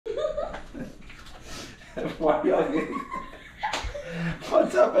Why are y'all getting...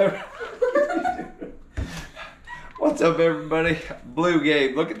 What's up, everybody? What's up, everybody?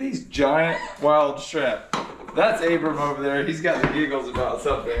 BlueGabe. Look at these giant wild shrimp. That's Abram over there. He's got the giggles about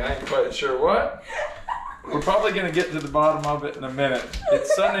something. I ain't quite sure what. We're probably going to get to the bottom of it in a minute.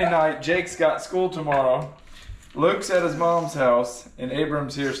 It's Sunday night. Jake's got school tomorrow. Luke's at his mom's house, and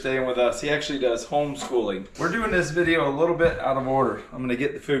Abram's here staying with us. He actually does homeschooling. We're doing this video a little bit out of order. I'm gonna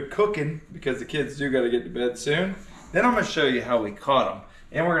get the food cooking because the kids do gotta get to bed soon. Then I'm gonna show you how we caught them.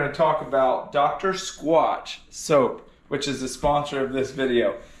 And we're gonna talk about Dr. Squatch soap, which is the sponsor of this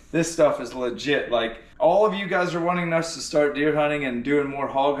video. This stuff is legit. Like, all of you guys are wanting us to start deer hunting and doing more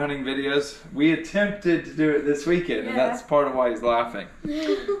hog hunting videos. We attempted to do it this weekend, and that's part of why he's laughing.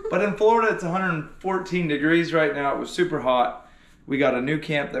 But in Florida, it's 114 degrees right now. It was super hot. We got a new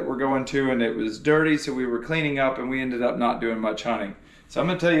camp that we're going to, and it was dirty, so we were cleaning up, and we ended up not doing much hunting. So I'm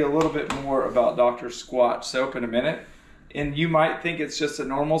gonna tell you a little bit more about Dr. Squatch soap in a minute. And you might think it's just a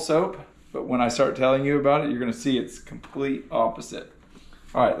normal soap, but when I start telling you about it, you're gonna see it's complete opposite.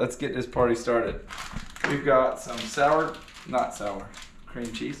 All right, let's get this party started. We've got some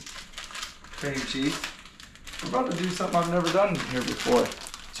cream cheese. We're about to do something I've never done here before.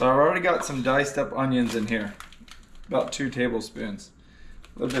 So I've already got some diced up onions in here, about 2 tablespoons.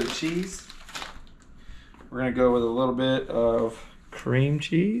 A little bit of cheese. We're gonna go with a little bit of cream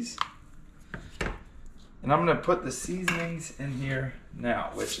cheese. And I'm gonna put the seasonings in here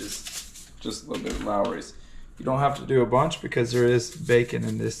now, which is just a little bit of Lowry's. You don't have to do a bunch because there is bacon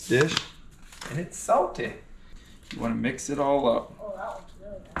in this dish, and it's salty. You want to mix it all up. Oh, that looks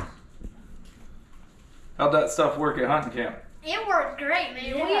really nice. How'd that stuff work at hunting camp? It worked great,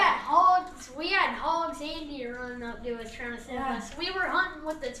 man. Yeah. We had hogs and deer running up to us trying to save us. We were hunting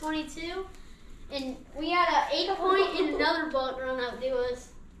with the 22, and we had an 8-point and another buck run up to us.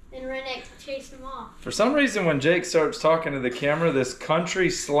 And redneck chased them off. For some reason, when Jake starts talking to the camera, this country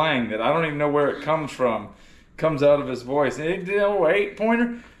slang that I don't even know where it comes from comes out of his voice. Hey,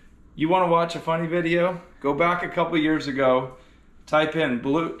 8-pointer. You want to watch a funny video? Go back a couple years ago. Type in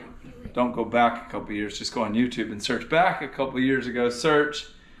blue. Don't go back a couple years. Just go on YouTube and search back a couple years ago. Search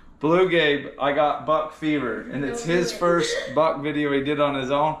BlueGabe. I got buck fever, and it's his first buck video he did on his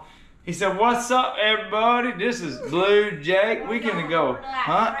own. He said, "What's up, everybody? This is Blue Jake. We gonna go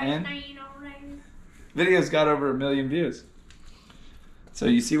hunting." Video's got over 1 million views. So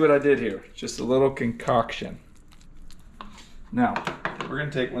you see what I did here? Just a little concoction. Now, we're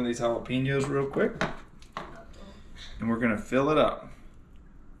gonna take one of these jalapenos real quick, and we're gonna fill it up.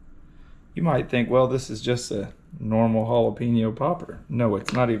 You might think, well, this is just a normal jalapeno popper. No,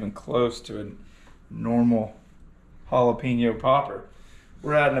 it's not even close to a normal jalapeno popper.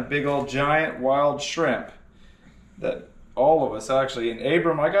 We're adding a big old giant wild shrimp that all of us actually, and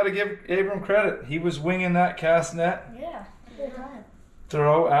Abram, I gotta give Abram credit. He was winging that cast net. Yeah, good time.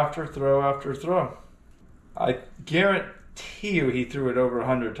 Throw after throw after throw. I guarantee you he threw it over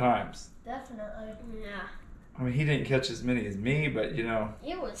 100 times. Definitely. Yeah. I mean, he didn't catch as many as me, but you know.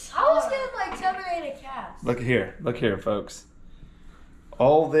 It was I was getting like 7 or 8 a cast. Look here, folks.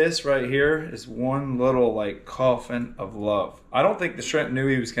 All this right here is one little like coffin of love. I don't think the shrimp knew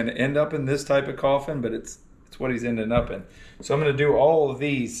he was going to end up in this type of coffin, but it's what he's ending up in. So I'm going to do all of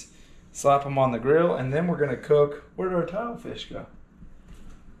these, slap them on the grill, and then we're going to cook. Where did our tile fish go?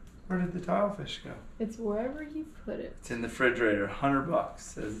 Where did the tile fish go? It's wherever you put it. It's in the refrigerator. $100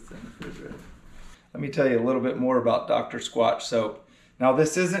 says it's in the refrigerator. Let me tell you a little bit more about Dr. Squatch soap. Now,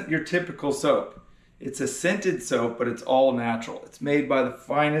 this isn't your typical soap. It's a scented soap, but it's all natural. It's made by the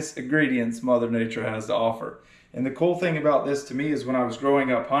finest ingredients Mother Nature has to offer. And the cool thing about this to me is when I was growing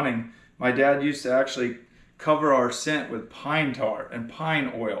up hunting, my dad used to actually cover our scent with pine tar and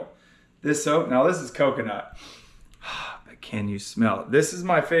pine oil. This soap, now this is coconut, but can you smell it? This is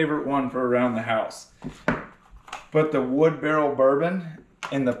my favorite one for around the house. But the wood barrel bourbon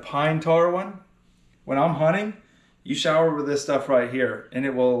and the pine tar one, when I'm hunting, you shower with this stuff right here and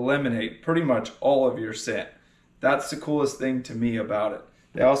it will eliminate pretty much all of your scent. That's the coolest thing to me about it.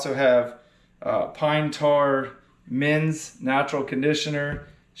 They also have pine tar, men's natural conditioner,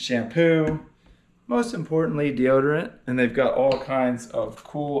 shampoo, most importantly deodorant, and they've got all kinds of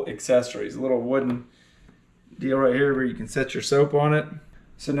cool accessories. A little wooden deal right here where you can set your soap on it.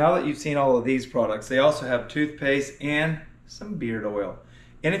 So now that you've seen all of these products, they also have toothpaste and some beard oil.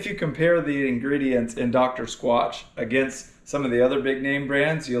 And if you compare the ingredients in Dr. Squatch against some of the other big name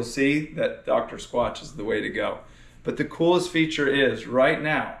brands, you'll see that Dr. Squatch is the way to go. But the coolest feature is right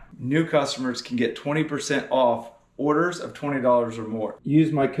now, new customers can get 20% off orders of $20 or more.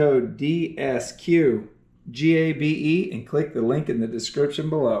 Use my code DSQGABE and click the link in the description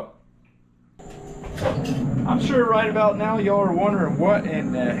below. I'm sure right about now y'all are wondering what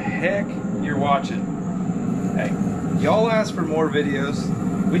in the heck you're watching. Hey, y'all asked for more videos.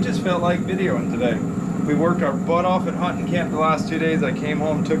 We just felt like videoing today. We worked our butt off at hunting camp the last 2 days. I came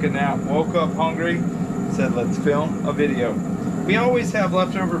home, took a nap, woke up hungry, said let's film a video. We always have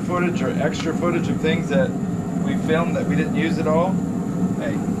leftover footage or extra footage of things that we filmed that we didn't use at all.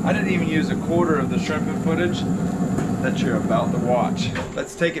 Hey, I didn't even use a quarter of the shrimping footage that you're about to watch.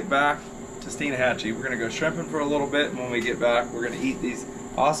 Let's take it back to Steenhatchee. We're gonna go shrimping for a little bit, and when we get back, we're gonna eat these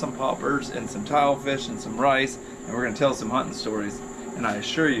awesome poppers and some tilefish and some rice, and we're gonna tell some hunting stories. And I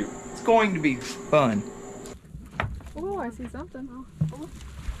assure you, it's going to be fun. Oh, I see something.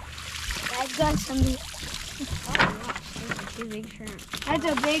 I've got some. That's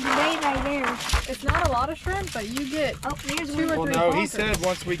a big bait right there. It's not a lot of shrimp, but you get There's 2 or 3 Well, no, he poppers. said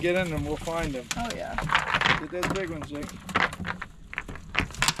once we get in them, we'll find them. Oh, yeah. Get those big ones, Jake.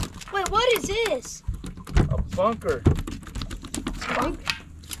 Wait, what is this? A bunker.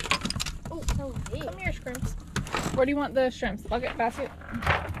 Oh, so big. Come here, shrimps. Where do you want the shrimps? Bucket, basket?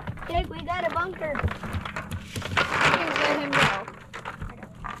 Jake, we got a bunker. Please let him go.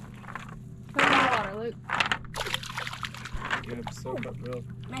 Put him in the water, Luke. Good, soak up real.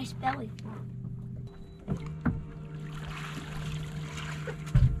 Nice belly.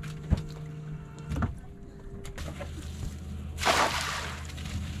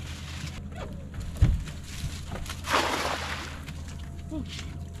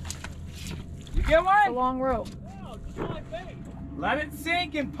 You get It's a one? long rope. Let it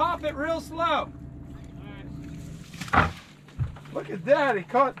sink and pop it real slow. Look at that, he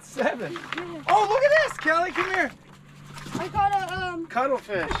caught 7. Oh, look at this, Kelly, come here. I got a,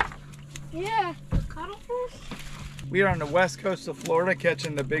 Cuttlefish. yeah. Cuttlefish? We are on the west coast of Florida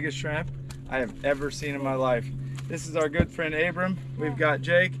catching the biggest shrimp I have ever seen in my life. This is our good friend Abram. We've got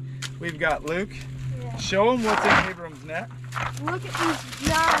Jake. We've got Luke. Yeah. Show them what's in Abram's net. Look at these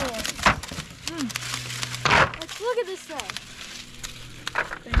giants. Let's look at this thing.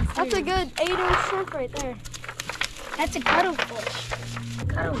 That's a good 8-inch shrimp right there. That's a cuttlefish.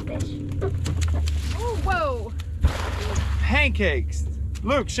 Cuttlefish. Oh, whoa. Pancakes.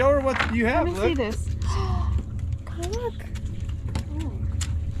 Luke, show her what you have, Let me see Luke. this. Look.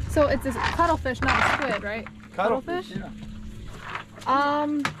 So it's a cuttlefish, not a squid, right? Cuttlefish? Yeah.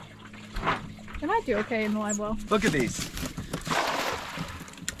 It might do okay in the live well. Look at these.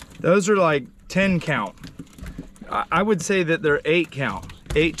 Those are like 10 count. I would say that they're 8 count.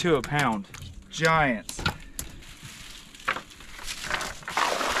 8 to a pound. Giants.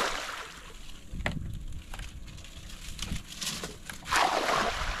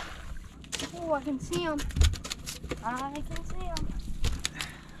 Oh, I can see them. I can see them.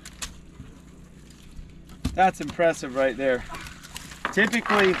 That's impressive right there.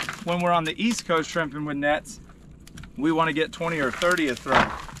 Typically, when we're on the East Coast shrimping with nets, we want to get 20 or 30 a throw.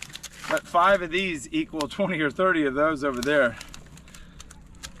 But 5 of these equal 20 or 30 of those over there.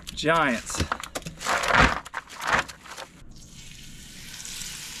 Giants.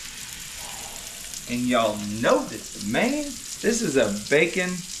 And y'all know this, man. This is a bacon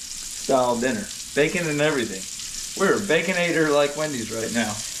style dinner. Bacon and everything. We're a baconator like Wendy's right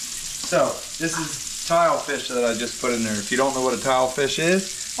now. So, this is tilefish that I just put in there. If you don't know what a tilefish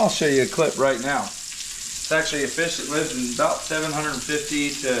is, I'll show you a clip right now. It's actually a fish that lives in about 750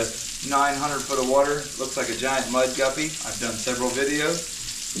 to 900 foot of water. It looks like a giant mud guppy. I've done several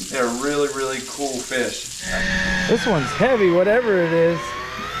videos. They're really, really cool fish. This one's heavy, whatever it is.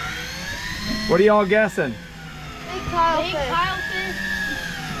 What are y'all guessing? Big tilefish.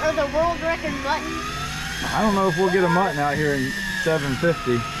 Or the world record mutton. I don't know if we'll get a mutton out here in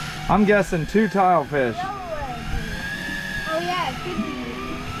 750. I'm guessing 2 tilefish. Oh yeah, it could be.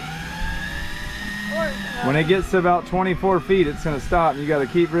 Or, When it gets to about 24 feet, it's gonna stop. You gotta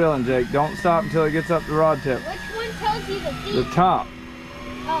keep reeling, Jake. Don't stop until it gets up the rod tip. which one tells you the feet? The top.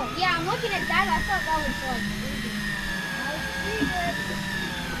 Oh yeah, I'm looking at that. I thought that was like.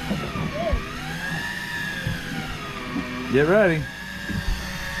 Get ready. I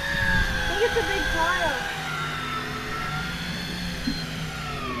think it's a big tile.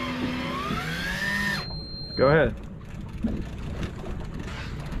 Go ahead.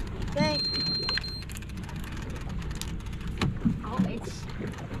 Thanks. Oh, it's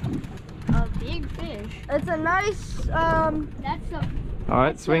a big fish. It's a nice, That's a. All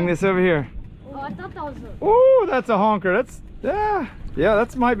right, swing this over here. Oh, I thought that was a. Ooh, that's a honker. That's, yeah,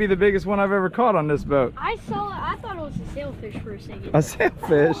 that might be the biggest one I've ever caught on this boat. I saw it. I thought it was a sailfish for a second. A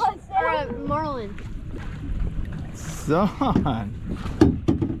sailfish. Or a marlin. Son.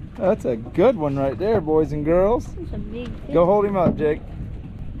 That's a good one right there, boys and girls. It's a big fish. Go hold him up, Jake.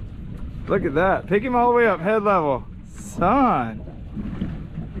 Look at that. Pick him all the way up, head level. Son.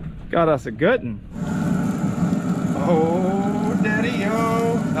 Got us a good one. Oh,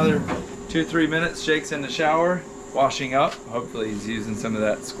 daddy-o. Another 2-3 minutes. Jake's in the shower, washing up. Hopefully he's using some of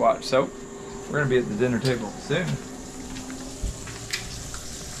that Squatch soap. We're gonna be at the dinner table soon.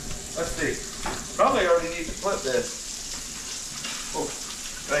 Let's see. Probably already need to flip this. Oh,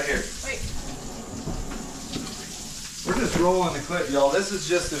 right here. Wait. We're just rolling the clip, y'all. This is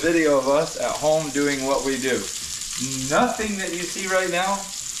just a video of us at home doing what we do. Nothing that you see right now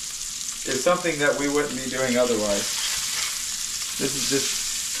is something that we wouldn't be doing otherwise. This is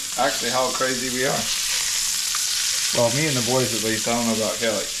just actually how crazy we are. Well, me and the boys at least. I don't know about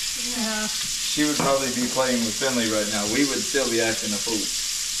Kelly. Yeah. She would probably be playing with Finley right now. We would still be acting a fool.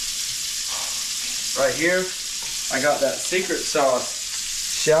 Right here, I got that secret sauce.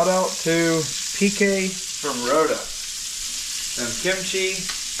 Shout out to PK from Rhoda. Some kimchi,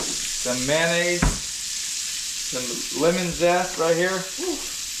 some mayonnaise, some lemon zest right here.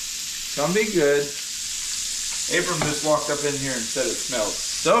 It's gonna be good. Abram just walked up in here and said it smells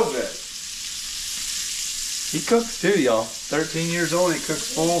so good. He cooks too, y'all. 13 years old, he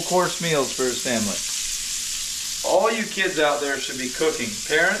cooks full course meals for his family. All you kids out there should be cooking.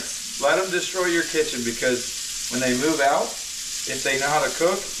 Parents, let them destroy your kitchen, because when they move out, if they know how to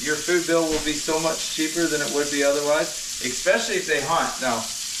cook, your food bill will be so much cheaper than it would be otherwise, especially if they hunt. Now,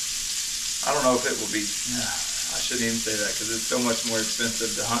 I don't know if it will be, I shouldn't even say that, because it's so much more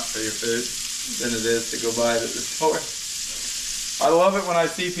expensive to hunt for your food than it is to go buy it at the store. I love it when I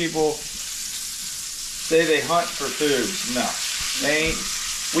see people say they hunt for food. No, they ain't.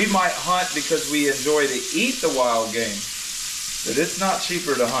 We might hunt because we enjoy to eat the wild game, but it's not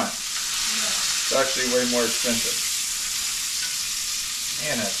cheaper to hunt. It's actually way more expensive.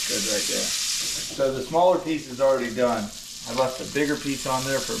 Man, that's good right there. So the smaller piece is already done. I left the bigger piece on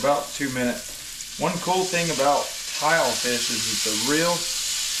there for about 2 minutes. One cool thing about tile fish is it's a real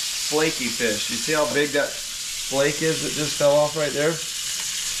flaky fish. You see how big that flake is that just fell off right there?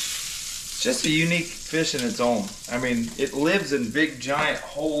 It's just a unique fish in its own. I mean, it lives in big giant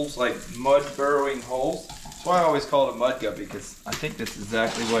holes, like mud burrowing holes. That's why I always call it a mud guppy, because I think that's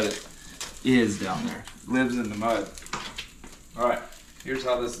exactly what it is down there. It lives in the mud. All right, here's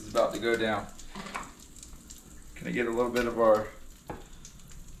how this is about to go down. Gonna get a little bit of our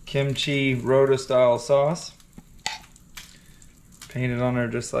kimchi Rhoda style sauce. Paint it on there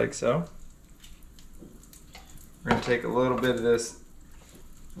just like so. We're gonna take a little bit of this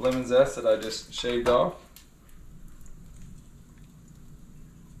lemon zest that I just shaved off.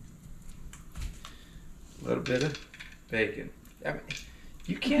 A little bit of bacon. I mean,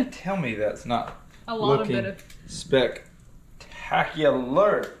 you can't tell me that's not A lot looking of bit of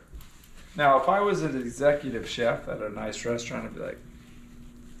spectacular. Now, if I was an executive chef at a nice restaurant, I'd be like,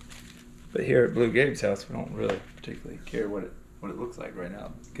 but here at BlueGabe's house, we don't really particularly care what it looks like right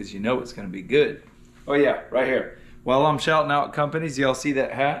now, because you know it's going to be good. Oh yeah, right here. While I'm shouting out companies, y'all see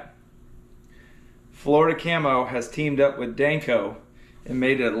that hat? Florida Camo has teamed up with Danco and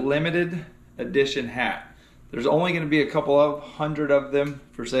made a limited edition hat. There's only going to be a couple of 100 of them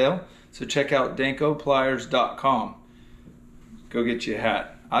for sale, so check out dancopliers.com. Go get you a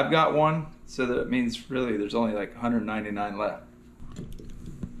hat. I've got one, so that means really there's only like 199 left.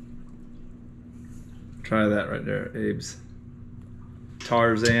 Try that right there, Abe's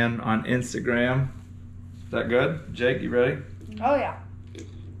Tarzan on Instagram. Is that good? Jake, you ready? Oh yeah.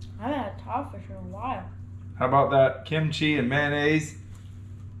 I haven't had topfish in a while. How about that kimchi and mayonnaise?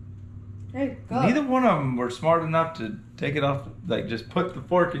 There you go. Neither one of them were smart enough to take it off, like just put the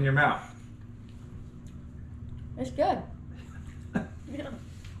fork in your mouth. It's good.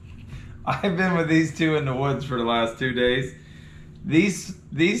 I've been with these two in the woods for the last 2 days. These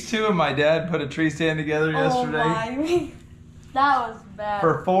two and my dad put a tree stand together yesterday. Oh my. That was bad.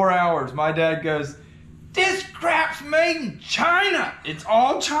 For 4 hours. My dad goes, "This crap's made in China. It's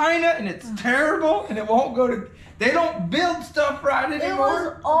all China and it's terrible and it won't go to, they don't build stuff right It anymore."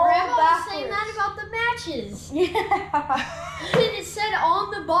 was all Grandma was backwards. saying that about the matches. Yeah. And it said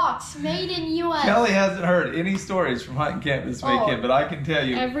on the box, made in U.S. Kelly hasn't heard any stories from hunting camp this weekend, but I can tell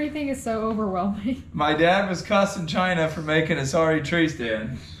you, Everything is so overwhelming. my dad was cussing China for making a sorry tree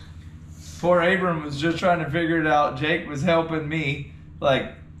stand. Poor Abram was just trying to figure it out. Jake was helping me.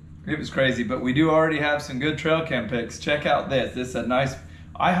 Like, it was crazy, but we do already have some good trail cam pics. Check out this. This is a nice,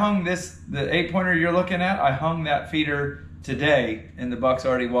 I hung this, the 8-pointer you're looking at, I hung that feeder today and the bucks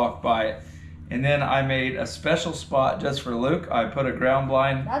already walked by it. And then I made a special spot just for Luke. I put a ground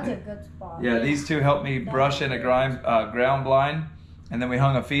blind. That's a good spot. Yeah, these two helped me brush in a ground blind. And then we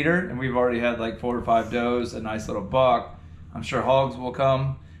hung a feeder and we've already had like 4 or 5 does, a nice little buck. I'm sure hogs will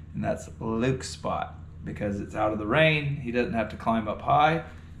come. And that's Luke's spot because it's out of the rain. He doesn't have to climb up high.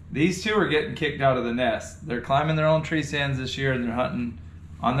 These two are getting kicked out of the nest. They're climbing their own tree stands this year and they're hunting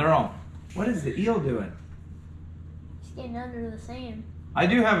on their own. What is the eel doing? He's getting under the sand. I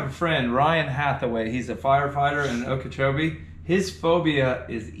do have a friend, Ryan Hathaway. He's a firefighter in Okeechobee. His phobia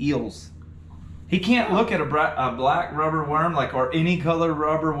is eels. He can't look at a black rubber worm, like, or any color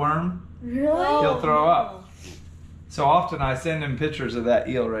rubber worm. Really? He'll throw up. So often I send him pictures of that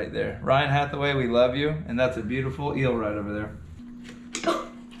eel right there. Ryan Hathaway, we love you. And that's a beautiful eel right over there.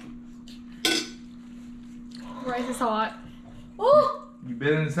 Rice is hot. Oh! You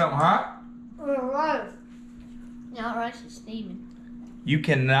been in something hot? Rice. Now rice is steaming. You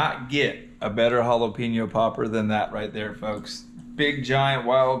cannot get a better jalapeno popper than that right there, folks. Big giant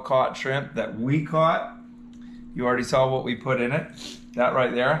wild caught shrimp that we caught. You already saw what we put in it. That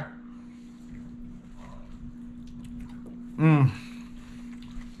right there.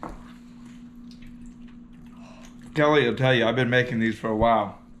 Kelly will tell you, I've been making these for a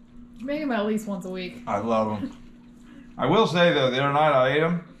while. You make them at least once a week. I love them. I will say though, the other night I ate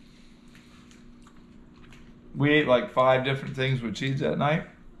them. We ate like 5 different things with cheese that night.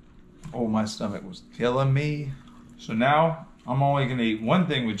 Oh, my stomach was killing me. So now I'm only gonna eat one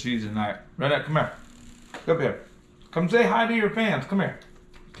thing with cheese tonight. Redneck, come here. Come here. Come say hi to your fans. Come here.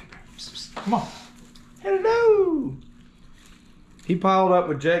 Come on. Hello. He piled up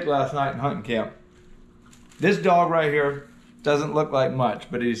with Jake last night in hunting camp. This dog right here doesn't look like much,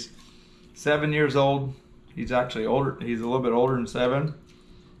 but he's 7 years old. He's actually older. He's a little bit older than 7.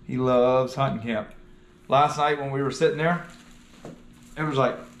 He loves hunting camp. Last night when we were sitting there, it was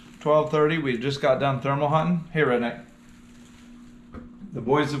like 12:30. We just got done thermal hunting. Here, Redneck. The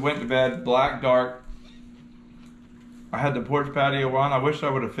boys had went to bed, black, dark. I had the porch patio on. I wish I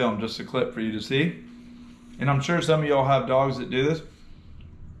would have filmed just a clip for you to see. And I'm sure some of y'all have dogs that do this.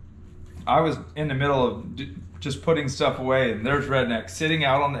 I was in the middle of just putting stuff away, and there's Redneck sitting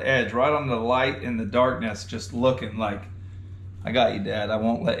out on the edge, right on the light in the darkness, just looking like, I got you, Dad. I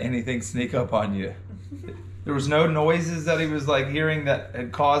won't let anything sneak up on you. There was no noises that he was like hearing that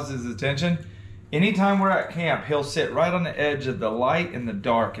had caused his attention. Anytime we're at camp, he'll sit right on the edge of the light in the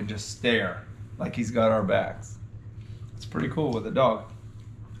dark and just stare like he's got our backs. It's pretty cool with a dog.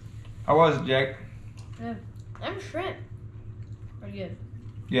 How was it, Jake? I'm shrimp. Pretty good.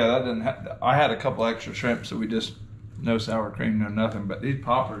 Yeah, that didn't. I had a couple extra shrimp, so we just no sour cream, no nothing. But these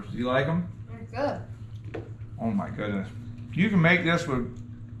poppers, do you like them? They're good. Oh my goodness! You can make this with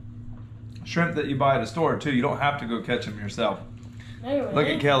shrimp that you buy at a store too. You don't have to go catch them yourself. Anyway. Look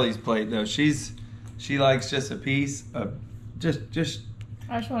at Kelly's plate though. She likes just a piece of just.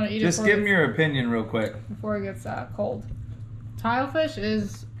 I just want to eat it. Just give me your opinion real quick. Before it gets cold. Tilefish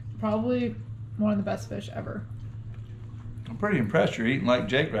is probably one of the best fish ever. I'm pretty impressed you're eating like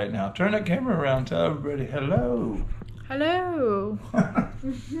Jake right now. Turn that camera around, tell everybody hello. Hello.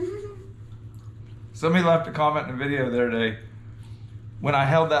 Somebody left a comment in the video the other day when I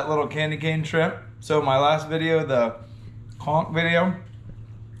held that little candy cane shrimp. So my last video, the conch video,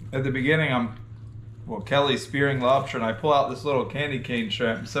 at the beginning Kelly's spearing lobster and I pull out this little candy cane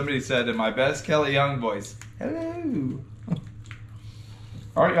shrimp. Somebody said in my best Kelly Young voice, hello.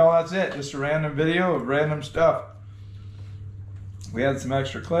 All right, y'all, that's it. Just a random video of random stuff. We had some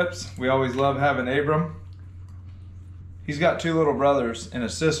extra clips. We always love having Abram. He's got 2 little brothers and a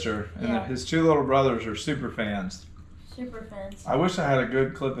sister, and his 2 little brothers are super fans. Super fans. I wish I had a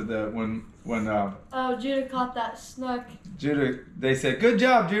good clip of that when Oh, Judah caught that snook. Judah, they said, good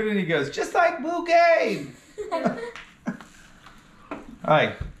job, Judah, and he goes, just like BlueGabe. All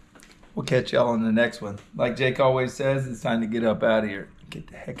right, we'll catch y'all on the next one. Like Jake always says, it's time to get up out of here. Get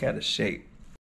the heck out of shape.